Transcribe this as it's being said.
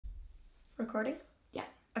Recording? Yeah.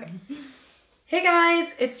 Okay. Hey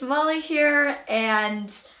guys, it's Molly here,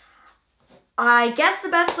 and I guess the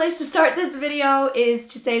best place to start this video is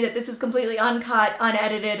to say that this is completely uncut,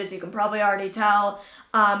 unedited, as you can probably already tell.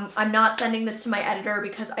 I'm not sending this to my editor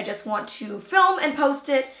because I just want to film and post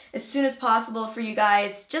it as soon as possible for you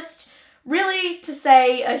guys. Just really to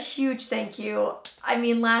say a huge thank you. I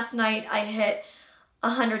mean, last night I hit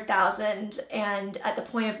 100,000, and at the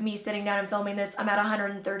point of me sitting down and filming this, I'm at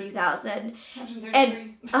 130,000. 133.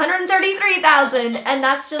 And 133,000, and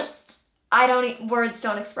that's just, words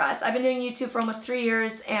don't express. I've been doing YouTube for almost 3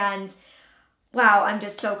 years, and wow, I'm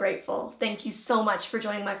just so grateful. Thank you so much for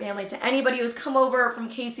joining my family. To anybody who's come over from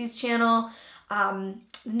Casey's channel,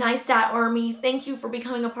 Neistat Army, thank you for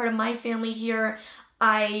becoming a part of my family here.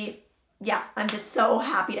 I'm just so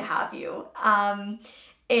happy to have you.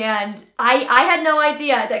 And I had no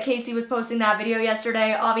idea that Casey was posting that video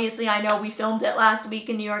yesterday. Obviously, I know we filmed it last week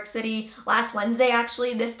in New York City, last Wednesday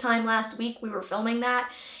actually, this time last week we were filming that.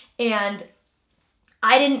 And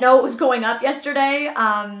I didn't know it was going up yesterday.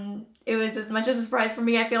 It was as much as a surprise for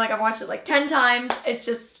me. I feel like I've watched it like 10 times.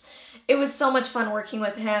 It was so much fun working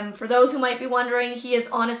with him. For those who might be wondering, he is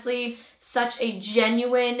honestly such a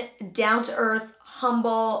genuine, down-to-earth,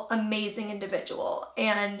 humble, amazing individual.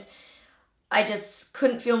 And I just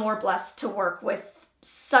couldn't feel more blessed to work with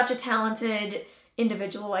such a talented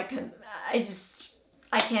individual like him.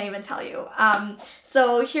 I can't even tell you.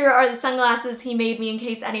 So here are the sunglasses he made me in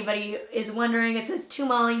case anybody is wondering. It says To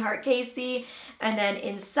Molly Heart Casey, and then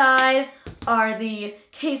inside are the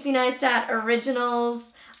Casey Neistat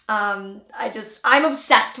Originals. I'm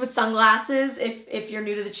obsessed with sunglasses. If you're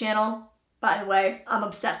new to the channel, by the way, I'm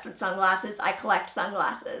obsessed with sunglasses. I collect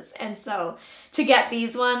sunglasses. And so to get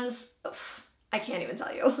these ones, I can't even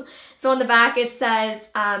tell you. So on the back it says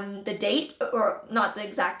the date, or not the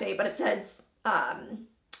exact date, but it says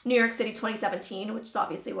New York City 2017, which is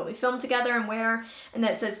obviously when we filmed together and where. And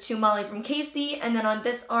then it says To Molly from Casey. And then on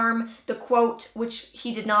this arm, the quote, which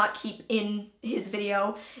he did not keep in his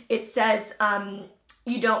video, it says,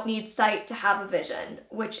 "You don't need sight to have a vision,"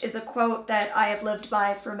 which is a quote that I have lived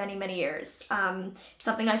by for many, many years.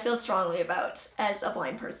 Something I feel strongly about as a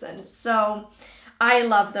blind person. So I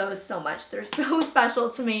love those so much. They're so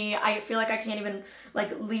special to me. I feel like I can't even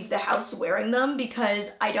leave the house wearing them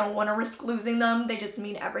because I don't want to risk losing them. They just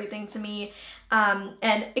mean everything to me.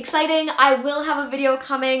 And exciting, I will have a video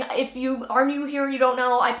coming. If you are new here and you don't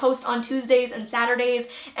know, I post on Tuesdays and Saturdays,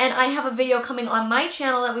 and I have a video coming on my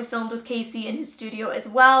channel that we filmed with Casey in his studio as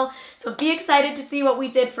well. So be excited to see what we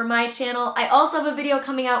did for my channel. I also have a video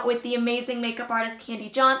coming out with the amazing makeup artist Candy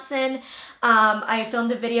Johnson. I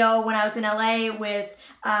filmed a video when I was in LA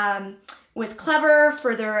with Clever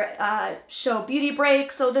for their show Beauty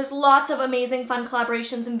Break. So there's lots of amazing fun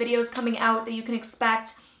collaborations and videos coming out that you can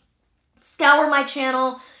expect. Scour my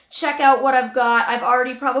channel, check out what I've got. I've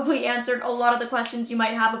already probably answered a lot of the questions you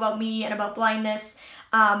might have about me and about blindness.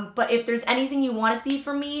 But if there's anything you want to see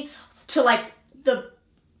from me, to the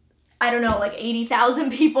 80,000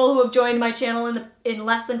 people who have joined my channel in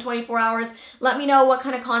less than 24 hours. Let me know what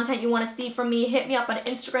kind of content you want to see from me. Hit me up on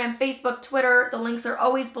Instagram, Facebook, Twitter. The links are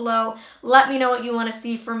always below. Let me know what you want to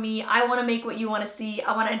see from me. I want to make what you want to see.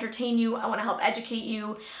 I want to entertain you. I want to help educate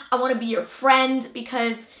you. I want to be your friend,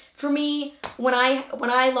 because for me, when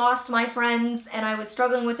I lost my friends and I was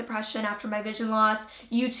struggling with depression after my vision loss,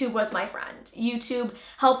 YouTube was my friend. YouTube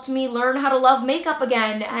helped me learn how to love makeup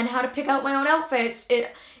again and how to pick out my own outfits.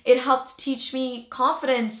 It helped teach me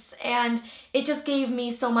confidence, and it just gave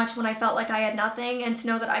me so much when I felt like I had nothing. And to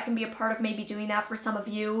know that I can be a part of maybe doing that for some of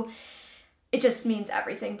you, it just means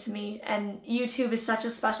everything to me. And YouTube is such a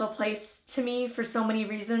special place to me for so many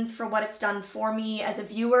reasons, for what it's done for me as a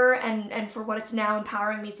viewer and for what it's now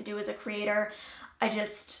empowering me to do as a creator.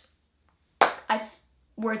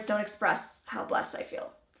 Words don't express how blessed I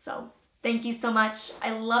feel. So thank you so much. I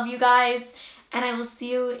love you guys, and I will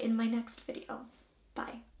see you in my next video.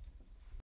 Bye.